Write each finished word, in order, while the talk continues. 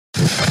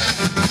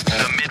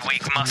The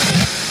Midweek Muscle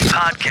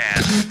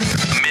Podcast.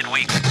 The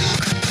Midweek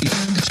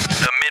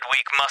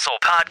Muscle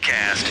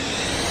Podcast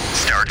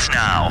starts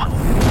now.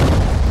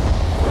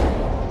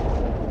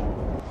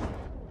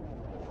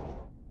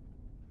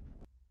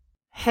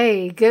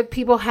 Hey, good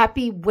people,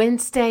 happy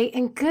Wednesday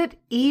and good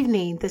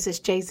evening. This is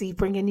Jay-Z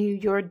bringing you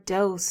your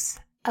dose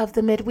of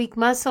the Midweek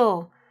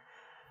Muscle.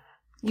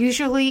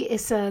 Usually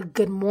it's a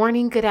good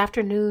morning, good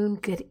afternoon,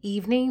 good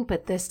evening,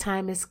 but this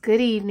time it's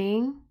good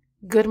evening,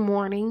 good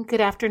morning,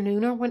 good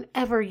afternoon, or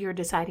whenever you're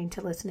deciding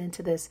to listen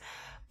into this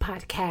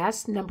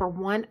podcast. Number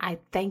one, I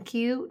thank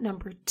you.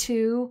 Number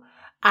two,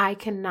 I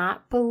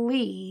cannot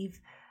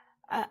believe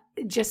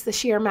just the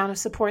sheer amount of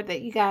support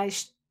that you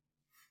guys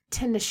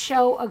tend to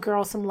show a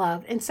girl some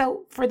love. And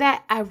so for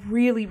that, I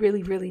really,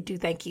 really, really do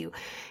thank you.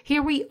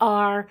 Here we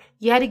are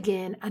yet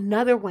again,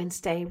 another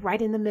Wednesday,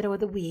 right in the middle of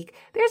the week.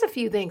 There's a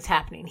few things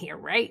happening here,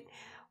 right?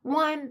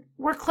 One,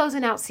 we're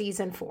closing out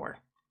season 4.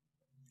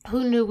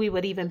 Who knew we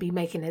would even be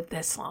making it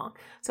this long?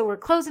 So we're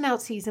closing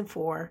out season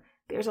 4.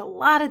 There's a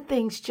lot of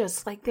things,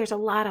 just like there's a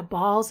lot of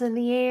balls in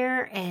the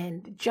air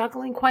and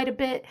juggling quite a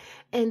bit.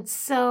 And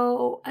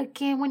so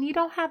again, when you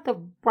don't have the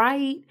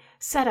right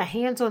set of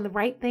hands on the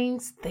right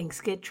things,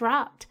 things get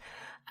dropped.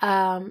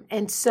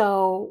 And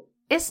so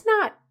it's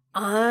not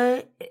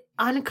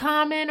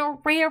uncommon or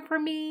rare for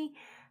me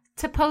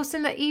to post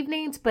in the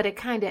evenings, but it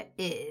kind of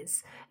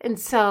is. And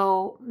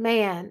so,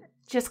 man,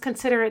 just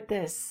consider it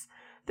this.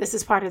 This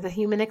is part of the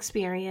human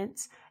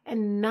experience,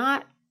 and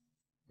not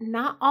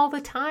all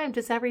the time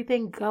does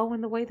everything go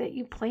in the way that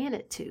you plan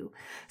it to.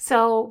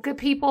 So good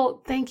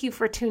people, thank you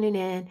for tuning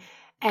in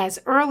as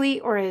early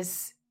or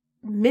as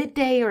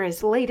midday or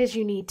as late as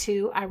you need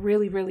to. I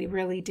really, really,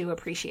 really do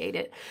appreciate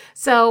it.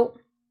 So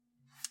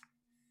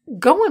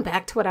going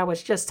back to what I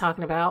was just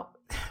talking about,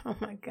 oh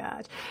my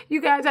gosh,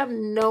 you guys have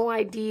no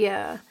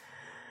idea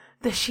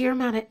the sheer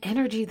amount of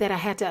energy that I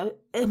had to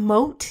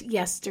emote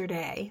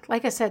yesterday.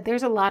 Like I said,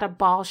 there's a lot of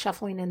ball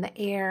shuffling in the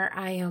air.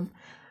 I am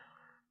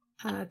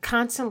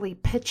constantly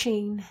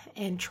pitching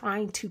and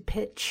trying to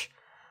pitch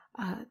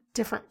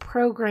different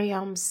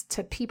programs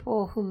to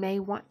people who may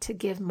want to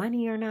give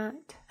money or not.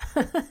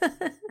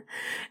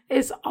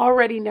 It's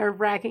already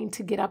nerve-wracking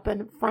to get up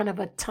in front of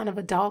a ton of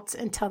adults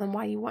and tell them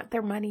why you want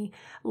their money,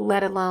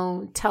 let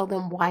alone tell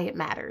them why it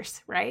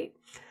matters, right?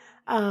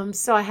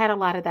 So I had a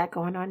lot of that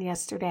going on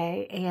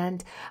yesterday,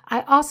 and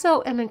I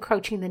also am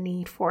encroaching the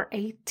need for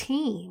a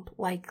team,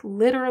 like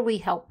literally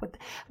help with,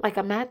 like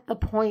I'm at the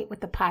point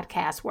with the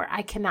podcast where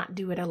I cannot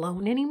do it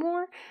alone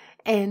anymore.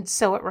 And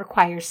so it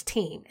requires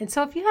team. And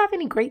so if you have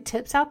any great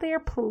tips out there,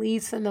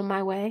 please send them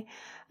my way.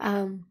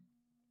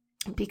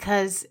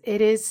 Because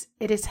it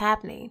is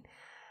happening.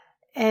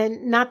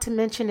 And not to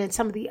mention in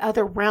some of the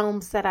other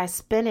realms that I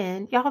spin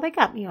in, y'all, they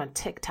got me on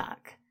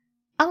TikTok.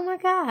 Oh my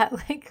God,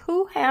 like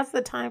who has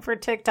the time for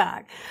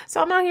TikTok?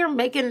 So I'm out here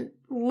making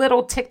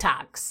little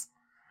TikToks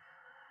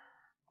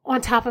on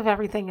top of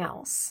everything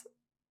else.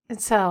 And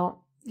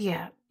so,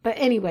 yeah, but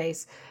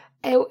anyways,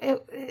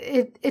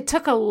 it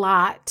took a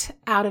lot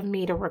out of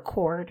me to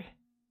record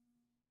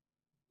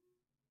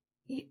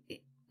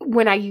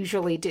when I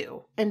usually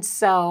do. And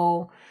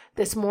so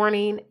this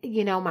morning,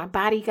 my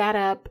body got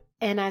up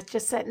and I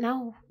just said,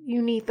 no,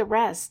 you need the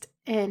rest.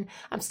 And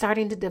I'm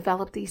starting to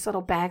develop these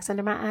little bags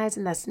under my eyes,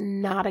 and that's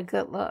not a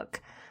good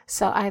look.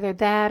 So either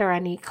that, or I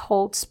need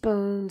cold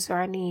spoons, or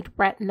I need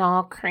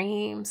retinol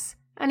creams.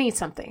 I need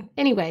something.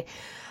 Anyway,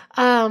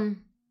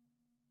 I'm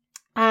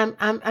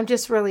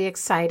just really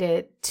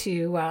excited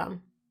to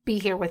be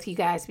here with you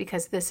guys,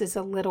 because this is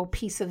a little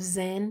piece of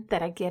zen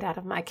that I get out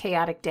of my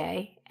chaotic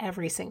day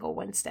every single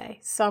Wednesday.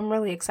 So I'm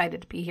really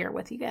excited to be here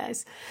with you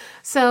guys.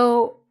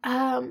 So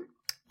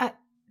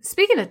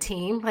speaking of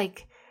team,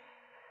 like,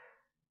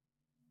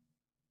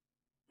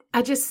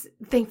 I just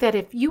think that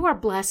if you are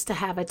blessed to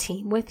have a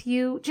team with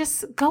you,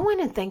 just go in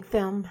and thank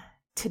them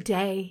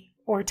today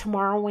or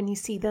tomorrow when you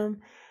see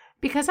them.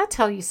 Because I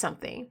tell you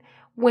something,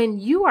 when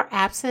you are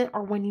absent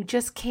or when you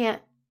just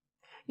can't,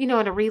 in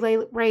a relay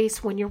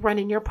race, when you're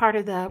running your part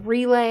of the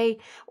relay,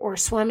 or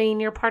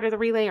swimming your part of the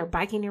relay, or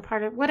biking your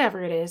part of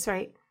whatever it is,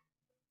 right?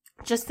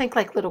 Just think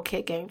like little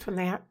kid games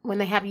when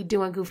they have you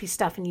doing goofy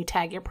stuff and you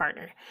tag your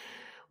partner.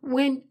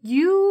 When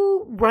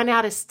you run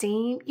out of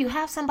steam, you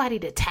have somebody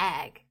to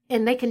tag.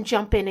 And they can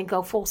jump in and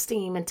go full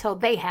steam until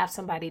they have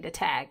somebody to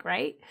tag,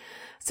 right?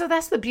 So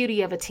that's the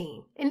beauty of a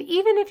team. And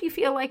even if you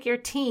feel like your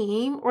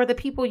team or the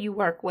people you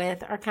work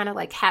with are kind of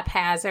like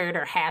haphazard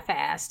or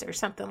half-assed or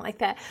something like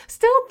that,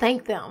 still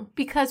thank them,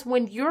 because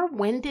when you're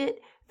winded,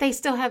 they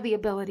still have the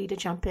ability to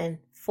jump in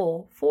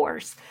full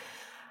force.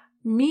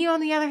 Me, on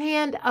the other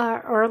hand,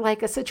 or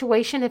like a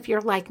situation, if you're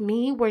like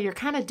me, where you're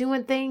kind of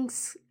doing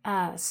things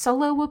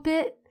solo a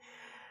bit,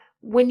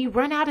 when you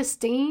run out of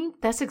steam,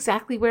 that's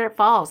exactly where it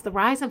falls. The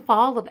rise and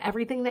fall of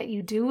everything that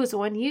you do is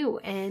on you.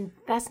 And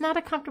that's not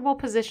a comfortable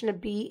position to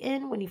be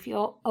in when you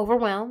feel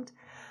overwhelmed,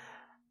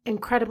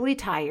 incredibly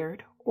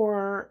tired,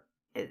 or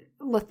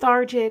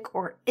lethargic,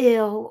 or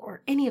ill,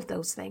 or any of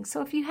those things.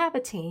 So if you have a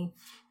team,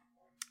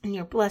 and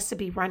you're blessed to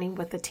be running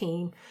with a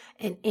team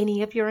in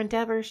any of your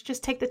endeavors,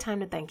 just take the time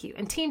to thank you.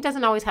 And team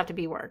doesn't always have to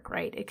be work,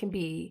 right? It can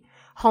be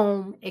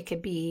home. It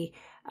could be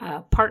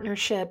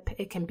partnership.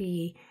 It can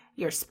be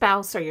your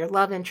spouse or your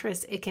love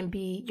interest. It can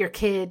be your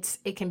kids.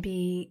 It can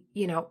be,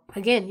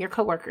 again, your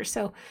coworkers.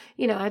 So,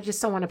 I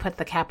just don't want to put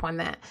the cap on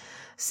that.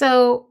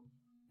 So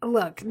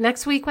look,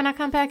 next week when I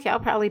come back, y'all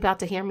probably about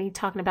to hear me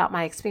talking about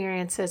my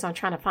experiences on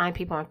trying to find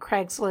people on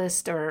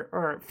Craigslist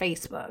or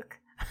Facebook.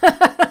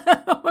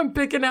 I'm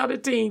picking out a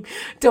team.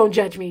 Don't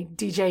judge me,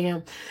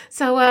 DJM.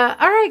 So, all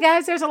right,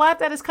 guys, there's a lot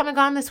that is coming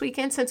on this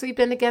weekend since we've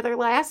been together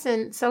last.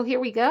 And so here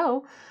we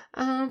go.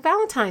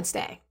 Valentine's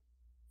Day.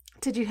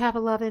 Did you have a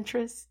love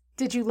interest?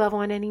 Did you love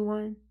on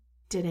anyone?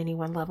 Did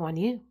anyone love on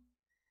you?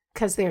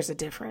 Because there's a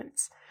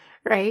difference,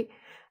 right?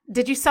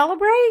 Did you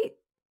celebrate?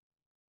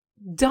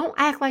 Don't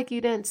act like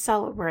you didn't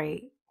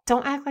celebrate.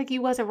 Don't act like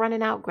you wasn't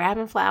running out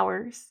grabbing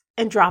flowers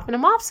and dropping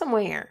them off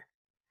somewhere.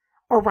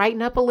 Or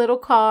writing up a little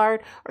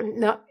card, or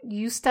no,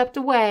 you stepped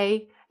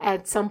away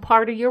at some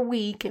part of your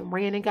week and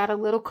ran and got a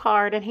little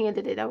card and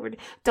handed it over.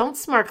 Don't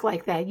smirk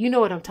like that. You know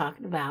what I'm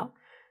talking about.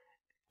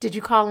 Did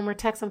you call him or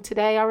text him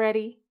today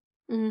already?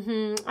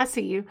 I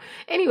see you.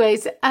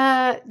 Anyways,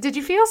 did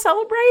you feel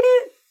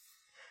celebrated?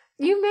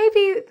 You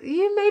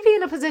may be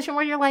in a position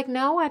where you're like,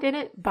 no, I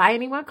didn't buy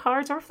anyone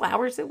cards or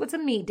flowers. It was a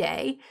me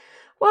day.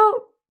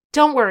 Well,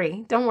 don't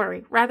worry.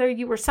 Rather,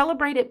 you were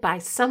celebrated by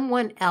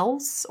someone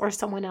else or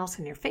someone else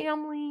in your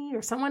family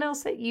or someone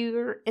else that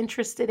you're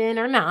interested in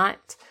or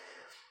not.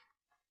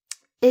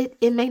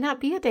 It may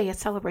not be a day of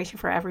celebration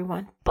for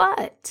everyone,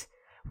 but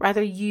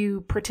whether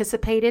you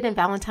participated in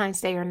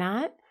Valentine's Day or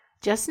not,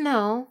 just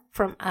know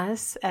from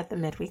us at the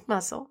Midweek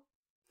Muscle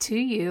to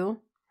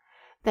you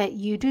that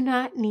you do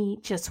not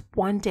need just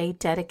one day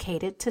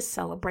dedicated to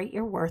celebrate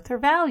your worth or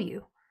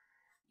value.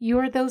 You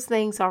are those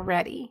things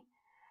already.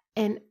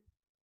 And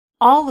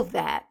all of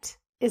that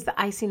is the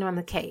icing on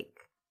the cake,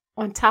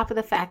 on top of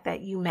the fact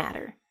that you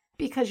matter,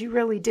 because you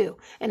really do.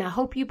 And I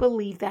hope you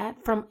believe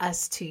that from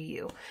us to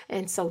you.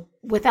 And so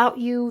without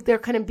you, there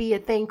couldn't be a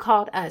thing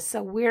called us.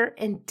 So we're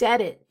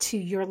indebted to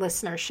your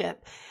listenership.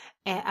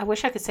 And I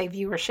wish I could say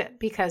viewership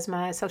because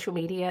my social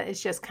media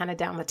is just kind of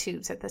down the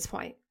tubes at this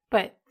point.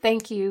 But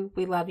thank you.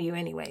 We love you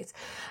anyways.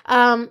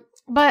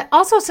 But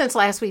also since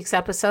last week's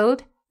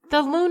episode,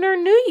 the Lunar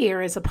New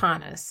Year is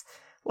upon us.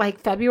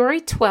 Like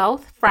February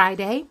 12th,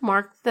 Friday,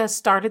 marked the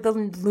start of the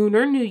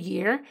Lunar New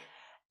Year.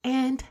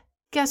 And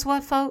guess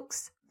what,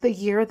 folks? The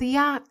year of the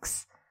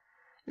ox.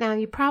 Now,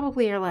 you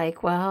probably are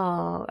like,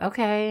 well,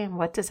 okay,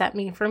 what does that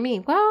mean for me?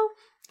 Well,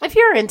 if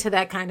you're into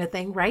that kind of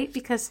thing, right?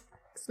 Because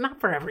it's not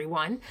for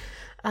everyone.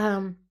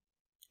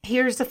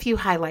 Here's a few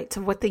highlights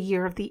of what the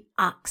year of the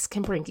ox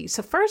can bring you.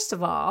 So first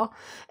of all,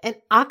 an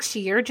ox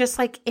year, just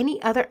like any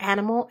other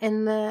animal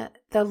in the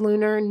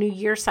Lunar New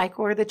Year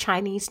cycle or the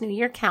Chinese New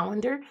Year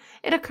calendar,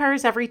 it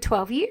occurs every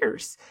 12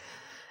 years.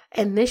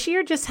 And this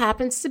year just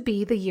happens to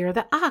be the year of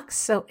the ox.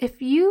 So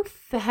if you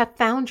have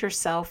found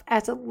yourself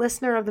as a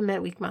listener of the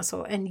Midweek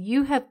Muscle and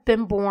you have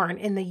been born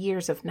in the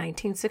years of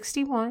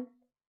 1961,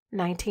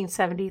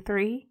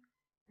 1973,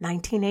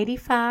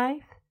 1985,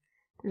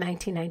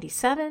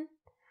 1997,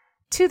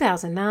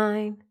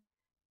 2009,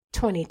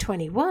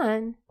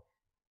 2021,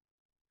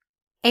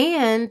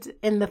 and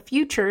in the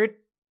future,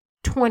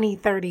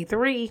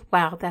 2033.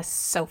 Wow, that's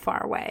so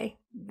far away.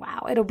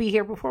 Wow, it'll be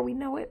here before we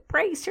know it.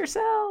 Brace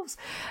yourselves.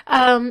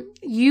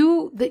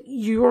 You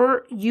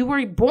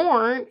were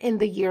born in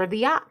the year of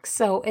the ox.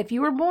 So if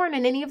you were born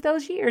in any of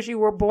those years, you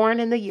were born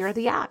in the year of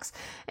the ox.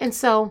 And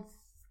so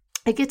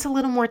it gets a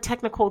little more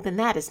technical than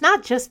that. It's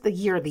not just the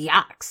year of the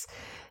ox.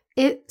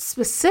 It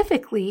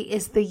specifically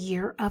is the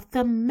year of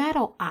the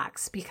metal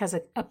ox because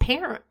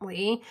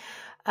apparently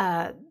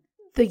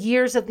the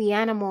years of the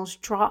animals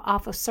draw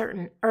off of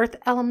certain earth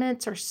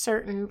elements or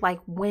certain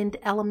like wind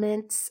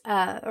elements,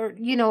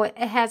 it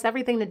has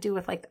everything to do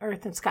with like the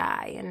earth and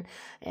sky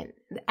and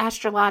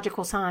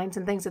astrological signs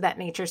and things of that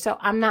nature. So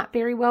I'm not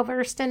very well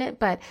versed in it,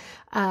 but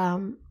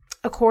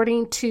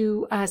according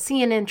to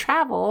CNN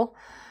Travel,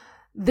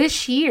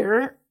 this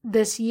year,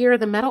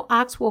 the metal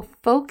ox will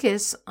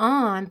focus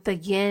on the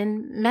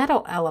yin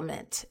metal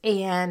element.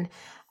 And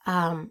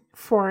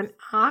for an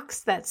ox,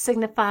 that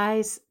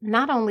signifies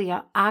not only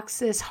an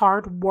ox's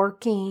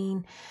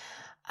hardworking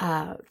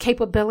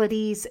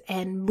capabilities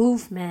and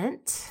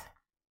movement,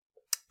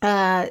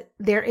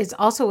 there is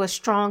also a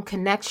strong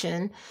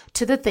connection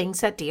to the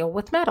things that deal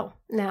with metal.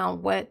 Now,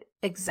 what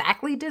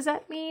exactly does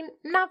that mean?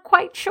 Not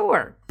quite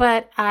sure,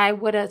 but I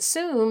would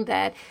assume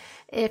that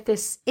if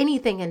it's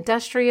anything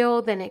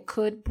industrial, then it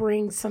could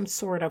bring some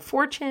sort of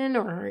fortune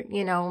or,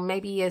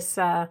 maybe it's,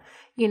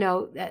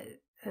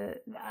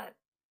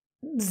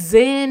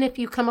 Zen if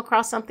you come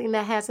across something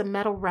that has a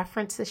metal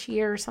reference this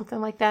year or something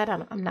like that.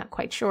 I'm not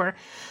quite sure.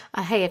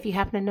 Hey, if you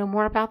happen to know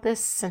more about this,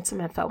 send some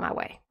info my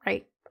way,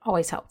 right?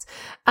 Always helps.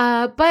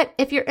 But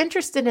if you're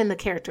interested in the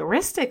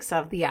characteristics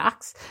of the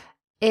ox,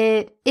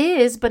 it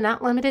is, but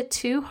not limited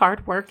to,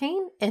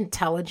 hardworking,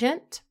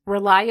 intelligent,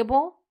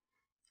 reliable,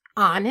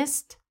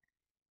 honest,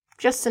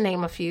 just to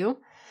name a few.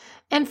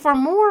 And for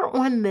more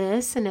on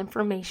this and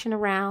information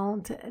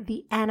around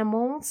the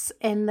animals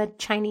and the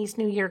Chinese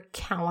New Year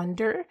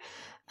calendar,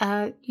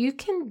 you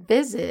can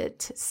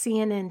visit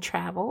CNN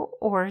Travel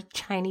or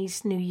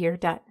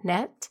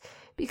ChineseNewYear.net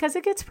because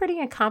it gets pretty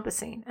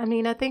encompassing. I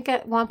mean, I think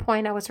at one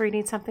point I was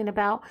reading something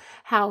about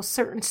how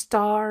certain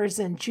stars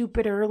and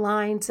Jupiter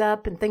lines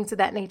up and things of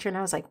that nature. And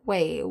I was like,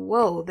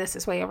 whoa, this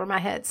is way over my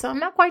head. So I'm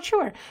not quite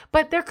sure,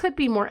 but there could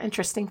be more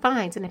interesting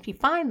finds. And if you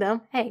find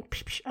them, hey,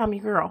 I'm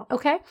your girl.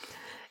 Okay.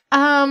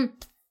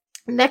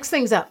 Next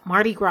thing's up,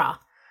 Mardi Gras.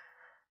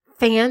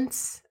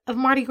 Fans of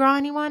Mardi Gras,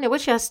 anyone? It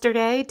was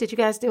yesterday. Did you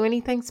guys do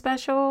anything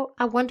special?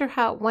 I wonder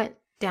how it went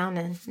down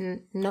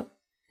in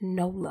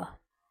NOLA,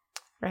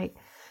 right?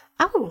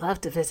 I would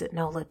love to visit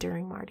NOLA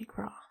during Mardi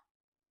Gras,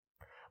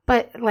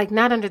 but like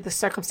not under the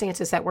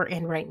circumstances that we're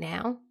in right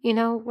now,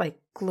 like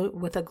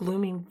with a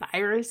glooming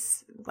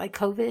virus like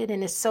COVID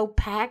and it's so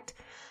packed.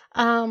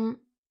 I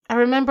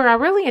remember I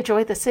really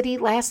enjoyed the city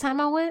last time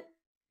I went.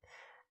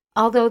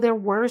 Although there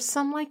were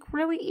some like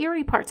really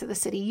eerie parts of the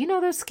city.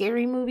 Those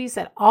scary movies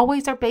that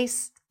always are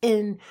based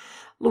in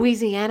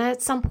Louisiana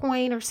at some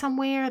point or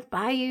somewhere, the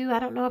bayou. I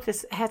don't know if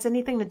it has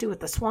anything to do with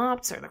the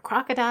swamps or the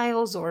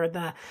crocodiles or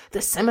the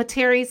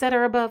cemeteries that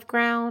are above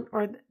ground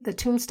or the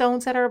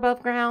tombstones that are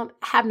above ground.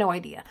 I have no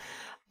idea.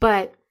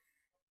 But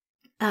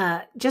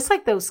just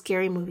like those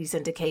scary movies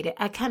indicated,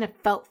 I kind of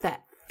felt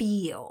that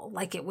feel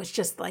like it was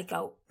just like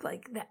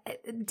that.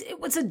 It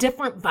was a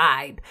different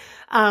vibe.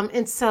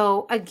 And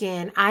so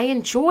again, I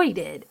enjoyed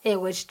it. It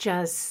was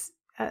just,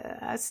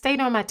 I stayed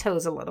on my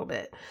toes a little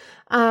bit.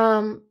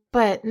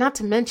 But not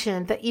to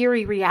mention the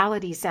eerie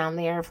realities down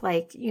there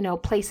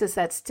of places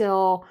that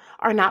still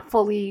are not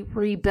fully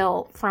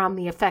rebuilt from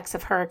the effects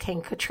of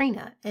Hurricane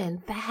Katrina.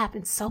 And that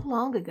happened so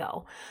long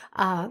ago.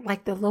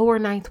 Like the lower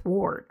Ninth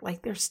Ward,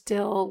 like they're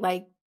still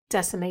like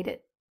decimated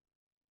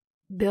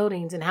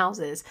buildings and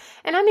houses.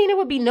 And I mean, it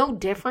would be no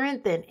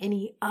different than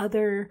any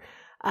other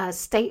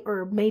state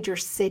or major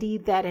city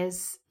that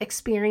has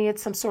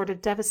experienced some sort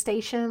of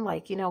devastation,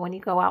 like, when you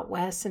go out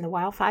west and the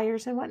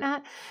wildfires and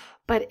whatnot.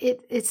 But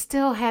it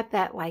still had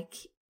that like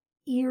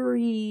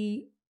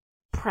eerie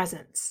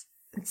presence.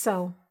 And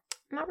so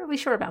I'm not really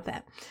sure about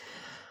that.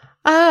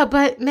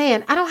 But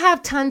man, I don't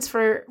have tons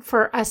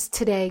for us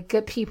today,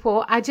 good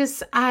people.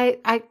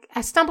 I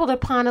stumbled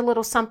upon a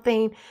little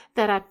something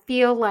that I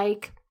feel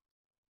like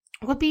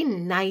would be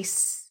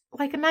nice,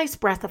 like a nice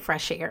breath of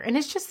fresh air. And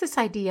it's just this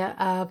idea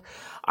of,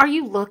 are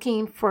you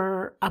looking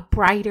for a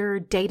brighter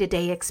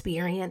day-to-day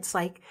experience?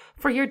 Like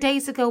for your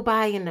days to go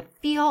by and to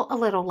feel a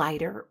little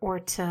lighter or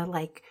to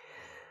like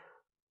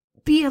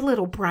be a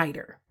little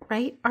brighter,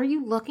 right? Are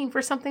you looking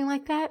for something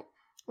like that?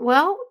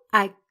 Well,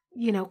 I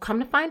come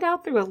to find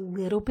out through a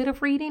little bit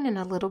of reading and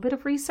a little bit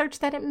of research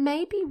that it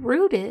may be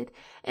rooted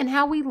in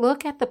how we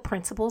look at the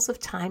principles of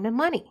time and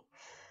money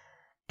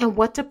and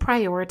what to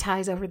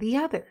prioritize over the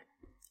other.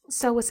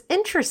 So it's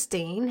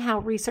interesting how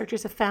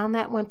researchers have found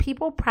that when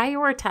people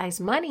prioritize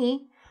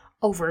money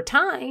over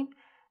time,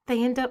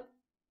 they end up,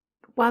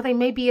 while they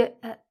may be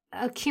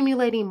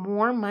accumulating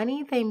more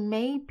money, they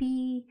may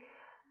be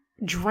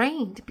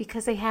drained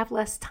because they have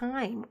less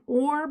time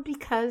or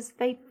because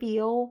they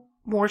feel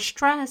more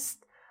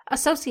stressed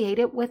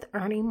associated with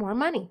earning more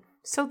money.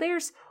 So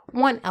there's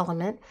one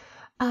element.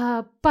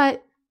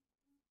 But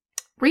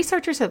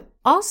researchers have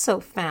also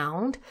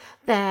found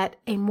that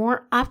a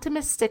more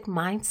optimistic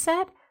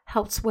mindset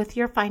helps with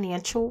your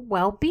financial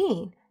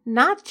well-being.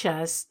 Not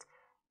just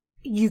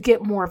you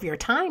get more of your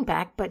time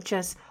back, but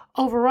just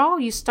overall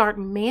you start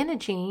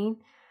managing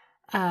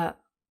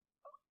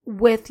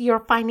with your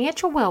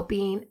financial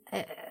well-being,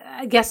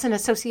 I guess in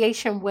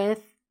association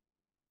with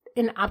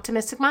an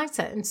optimistic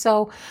mindset. And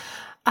so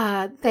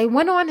they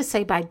went on to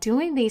say by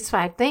doing these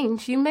 5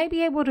 things, you may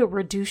be able to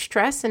reduce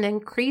stress and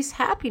increase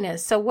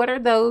happiness. So what are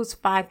those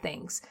 5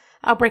 things?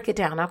 I'll break it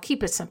down. I'll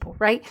keep it simple,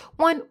 right?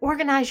 1,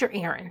 organize your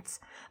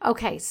errands.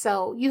 Okay,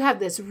 so you have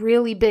this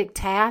really big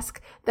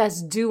task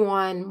that's due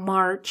on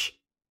March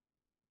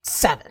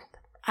 7th.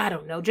 I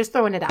don't know, just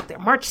throwing it out there.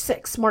 March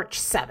 6th, March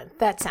 7th.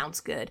 That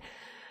sounds good.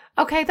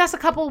 Okay, that's a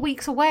couple of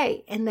weeks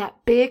away. And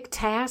that big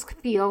task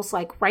feels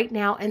like right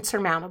now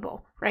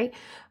insurmountable, right?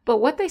 But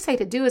what they say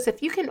to do is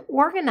if you can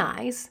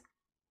organize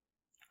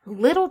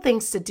little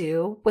things to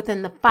do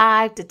within the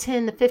 5 to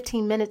 10 to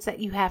 15 minutes that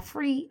you have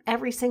free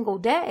every single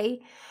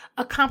day,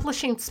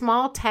 accomplishing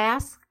small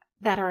tasks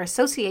that are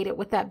associated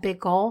with that big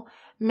goal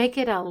make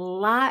it a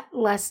lot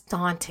less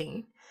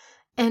daunting.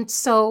 And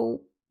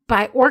so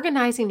by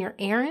organizing your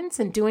errands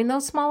and doing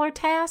those smaller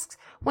tasks,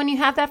 when you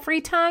have that free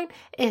time,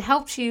 it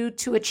helps you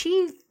to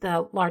achieve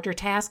the larger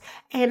task.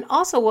 And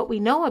also what we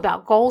know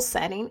about goal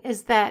setting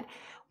is that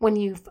when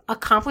you've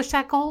accomplished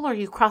that goal or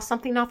you cross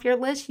something off your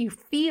list, you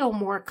feel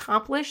more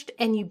accomplished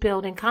and you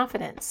build in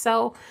confidence.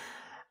 So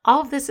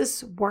all of this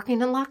is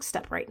working in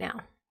lockstep right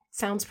now.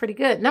 Sounds pretty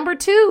good. Number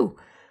 2,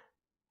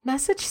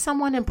 message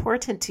someone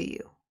important to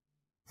you.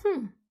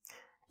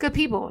 Good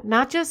people,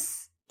 not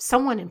just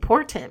someone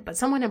important, but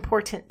someone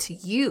important to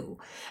you.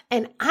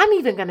 And I'm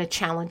even going to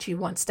challenge you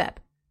one step.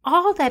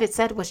 All that it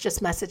said was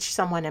just message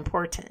someone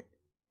important.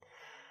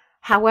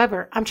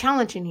 However, I'm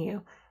challenging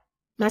you.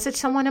 Message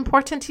someone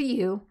important to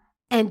you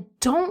and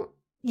don't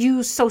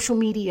use social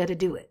media to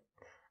do it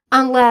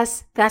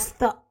unless that's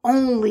the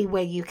only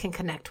way you can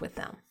connect with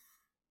them.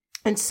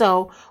 And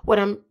so what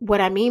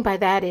I mean by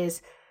that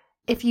is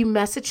if you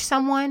message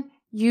someone,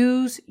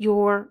 use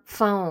your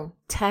phone,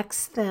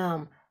 text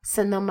them,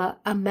 send them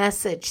a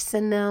message,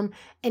 send them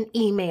an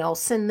email,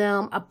 send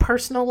them a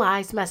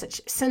personalized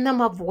message, send them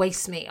a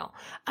voicemail,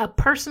 a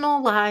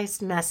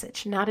personalized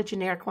message, not a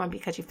generic one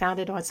because you found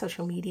it on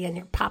social media and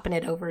you're popping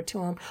it over to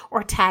them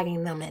or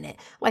tagging them in it,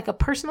 like a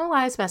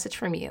personalized message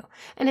from you.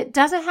 And it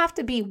doesn't have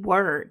to be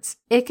words.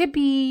 It could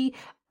be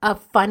a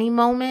funny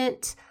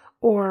moment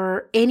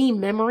or any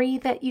memory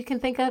that you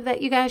can think of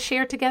that you guys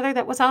shared together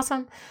that was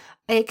awesome.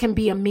 It can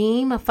be a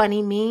meme, a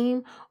funny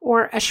meme,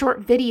 or a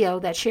short video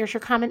that shares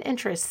your common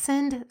interests.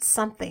 Send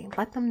something.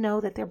 Let them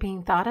know that they're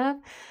being thought of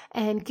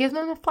and give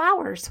them the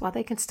flowers while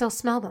they can still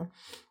smell them.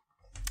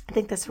 I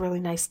think that's a really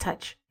nice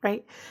touch,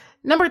 right?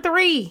 Number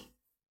 3,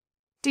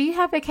 do you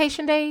have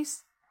vacation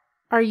days?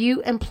 Are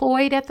you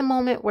employed at the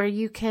moment where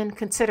you can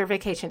consider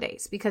vacation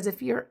days? Because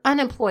if you're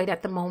unemployed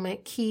at the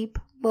moment, keep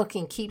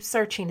looking, keep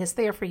searching. It's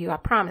there for you, I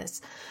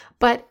promise.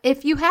 But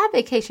if you have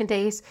vacation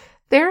days,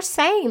 they're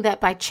saying that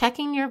by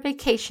checking your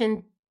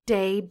vacation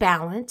day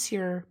balance,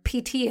 your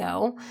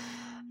PTO,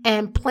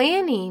 and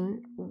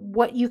planning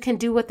what you can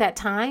do with that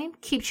time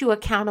keeps you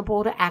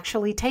accountable to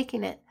actually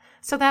taking it.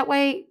 So that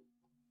way,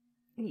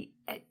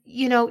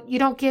 you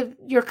don't give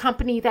your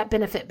company that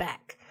benefit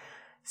back.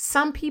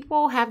 Some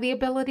people have the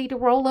ability to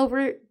roll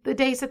over the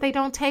days that they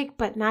don't take,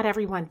 but not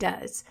everyone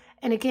does.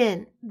 And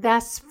again,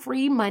 that's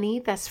free money,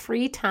 that's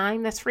free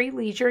time, that's free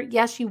leisure.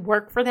 Yes, you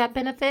work for that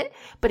benefit,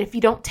 but if you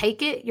don't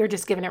take it, you're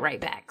just giving it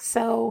right back.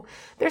 So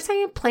they're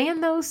saying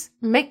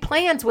make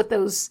plans with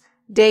those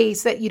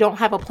days that you don't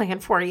have a plan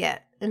for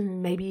yet,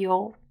 and maybe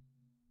you'll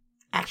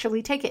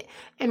actually take it.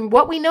 And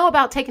what we know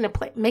about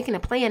making a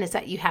plan is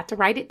that you have to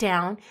write it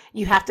down,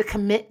 you have to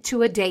commit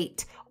to a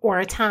date or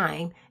a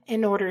time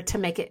in order to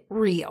make it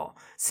real.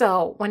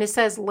 So when it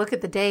says look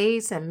at the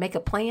days and make a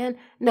plan,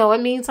 no,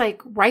 it means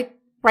like write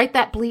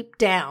that bleep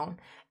down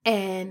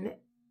and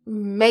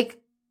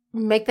make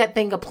that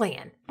thing a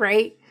plan,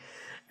 right?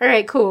 All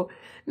right, cool.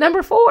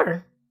 Number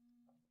 4,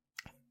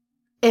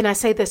 and I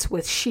say this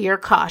with sheer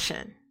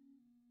caution,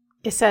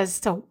 it says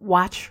to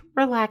watch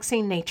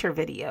relaxing nature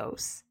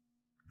videos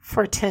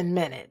for 10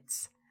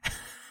 minutes.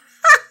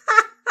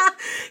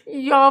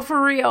 Y'all,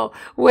 for real.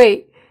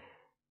 Wait.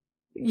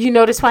 You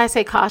notice why I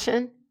say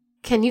caution?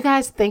 Can you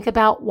guys think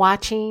about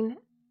watching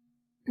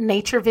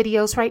nature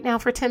videos right now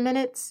for 10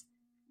 minutes?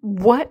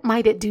 What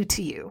might it do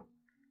to you?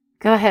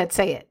 Go ahead,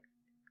 say it.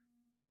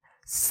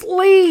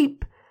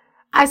 Sleep.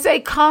 I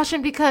say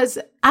caution because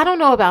I don't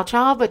know about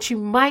y'all, but you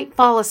might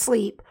fall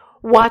asleep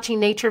watching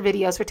nature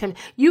videos for 10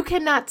 minutes. You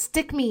cannot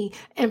stick me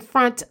in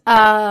front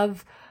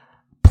of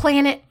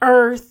Planet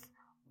Earth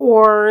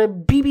or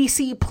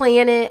BBC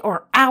Planet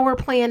or Our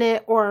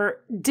Planet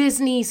or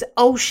Disney's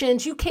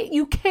Oceans. You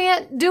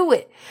can't do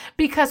it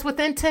because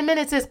within 10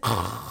 minutes it's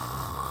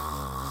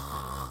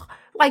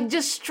like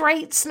just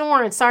straight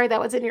snoring. Sorry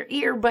that was in your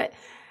ear, but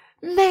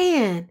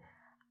man,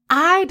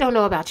 I don't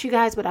know about you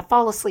guys, but I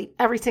fall asleep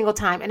every single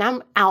time and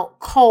I'm out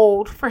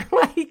cold for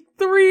like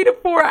 3 to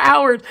 4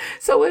 hours.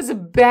 So it's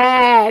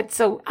bad.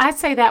 So I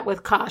say that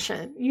with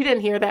caution. You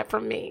didn't hear that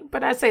from me,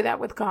 but I say that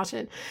with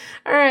caution.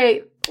 All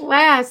right.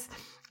 Last,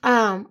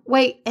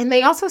 and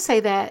they also say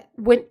that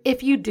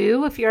if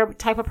you're a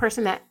type of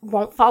person that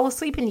won't fall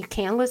asleep and you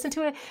can listen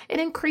to it,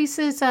 it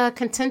increases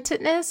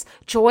contentedness,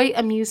 joy,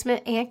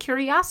 amusement, and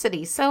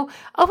curiosity. So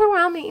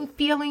overwhelming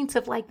feelings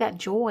of like that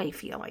joy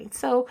feeling.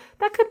 So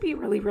that could be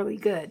really, really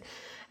good.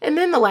 And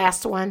then the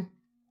last one,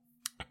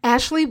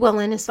 Ashley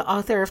Willen is the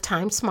author of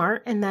Time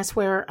Smart, and that's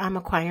where I'm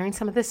acquiring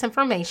some of this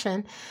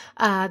information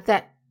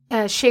that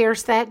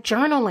shares that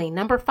journaling.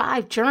 Number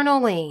 5,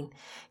 journaling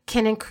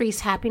can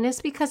increase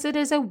happiness because it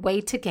is a way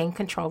to gain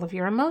control of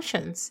your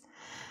emotions.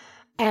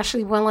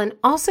 Ashley Willen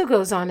also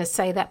goes on to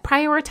say that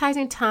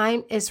prioritizing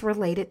time is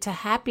related to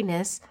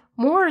happiness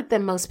more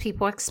than most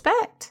people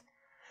expect.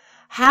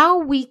 How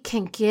we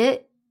can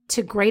get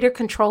to greater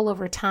control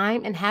over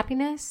time and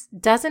happiness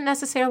doesn't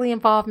necessarily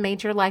involve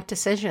major life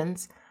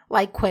decisions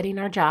like quitting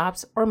our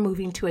jobs or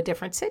moving to a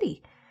different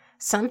city.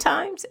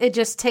 Sometimes it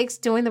just takes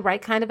doing the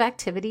right kind of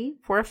activity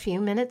for a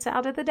few minutes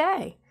out of the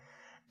day.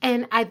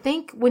 And I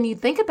think when you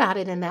think about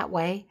it in that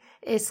way,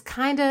 it's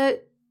kind of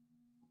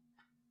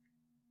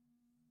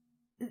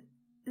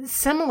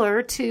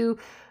similar to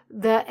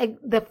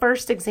the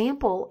first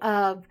example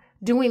of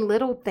doing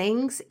little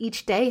things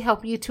each day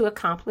help you to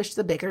accomplish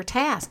the bigger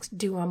tasks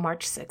due on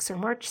March 6th or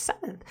March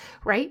 7th,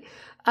 right?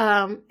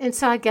 And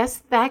so I guess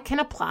that can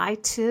apply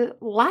to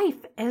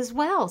life as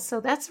well.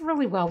 So that's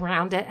really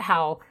well-rounded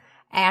how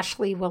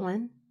Ashley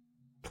Willen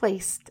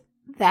placed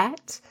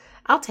that.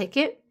 I'll take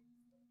it.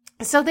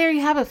 So there you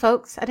have it,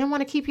 folks. I didn't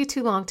want to keep you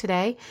too long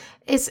today.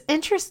 It's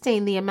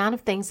interesting the amount of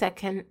things that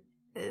can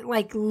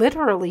like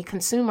literally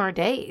consume our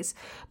days.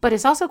 But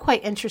it's also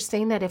quite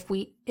interesting that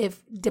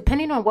if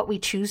depending on what we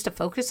choose to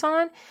focus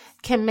on,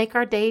 can make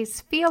our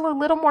days feel a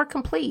little more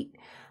complete,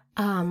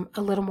 a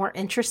little more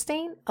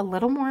interesting, a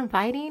little more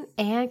inviting,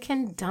 and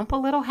can dump a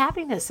little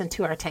happiness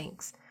into our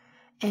tanks.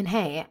 And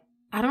hey,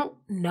 I don't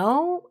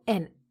know.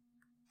 And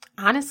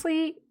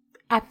honestly,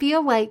 I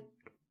feel like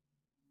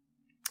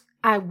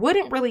I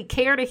wouldn't really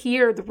care to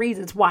hear the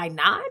reasons why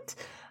not,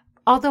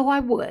 although I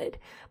would.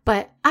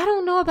 But I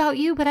don't know about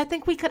you, but I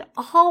think we could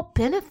all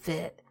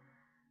benefit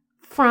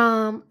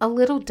from a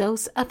little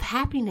dose of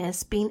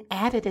happiness being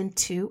added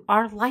into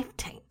our life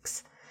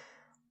tanks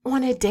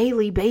on a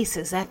daily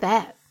basis at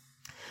that.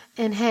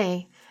 And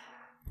hey,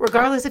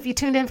 regardless if you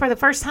tuned in for the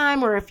first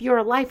time or if you're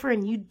a lifer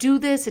and you do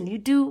this and you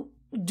do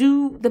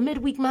the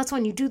midweek muscle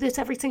and you do this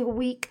every single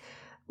week,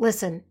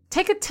 listen,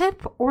 take a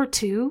tip or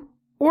two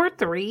or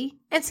three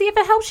and see if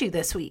it helps you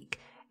this week.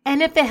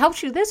 And if it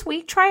helps you this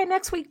week, try it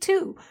next week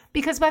too.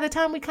 Because by the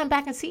time we come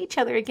back and see each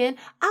other again,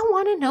 I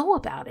want to know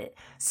about it.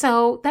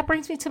 So that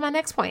brings me to my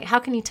next point. How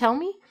can you tell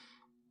me?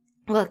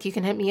 Look, you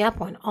can hit me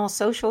up on all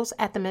socials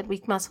at the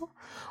Midweek Muscle,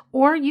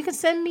 or you can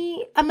send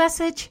me a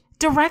message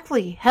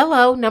directly.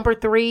 Hello, number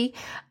 3,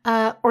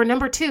 or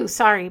number 2.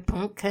 Sorry,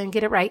 couldn't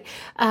get it right.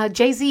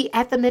 JZ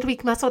at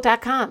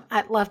themidweekmuscle.com.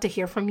 I'd love to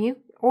hear from you.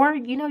 Or,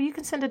 you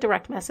can send a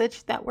direct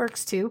message. That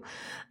works too.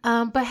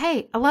 But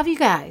hey, I love you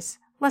guys.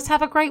 Let's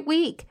have a great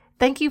week.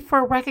 Thank you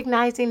for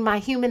recognizing my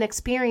human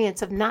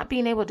experience of not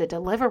being able to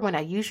deliver when I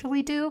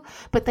usually do.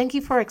 But thank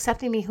you for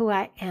accepting me who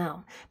I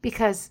am.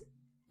 Because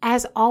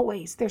as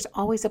always, there's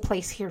always a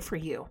place here for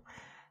you.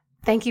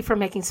 Thank you for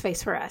making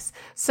space for us.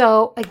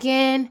 So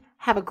again,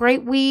 have a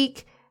great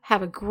week.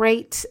 Have a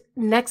great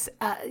next,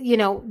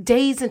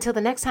 days until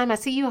the next time I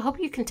see you. I hope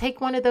you can take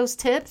one of those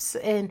tips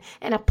and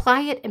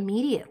apply it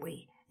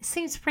immediately. It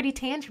seems pretty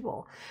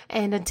tangible.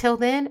 And until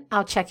then,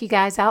 I'll check you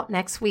guys out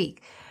next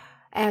week.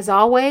 As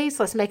always,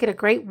 let's make it a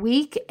great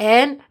week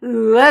and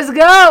let's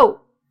go.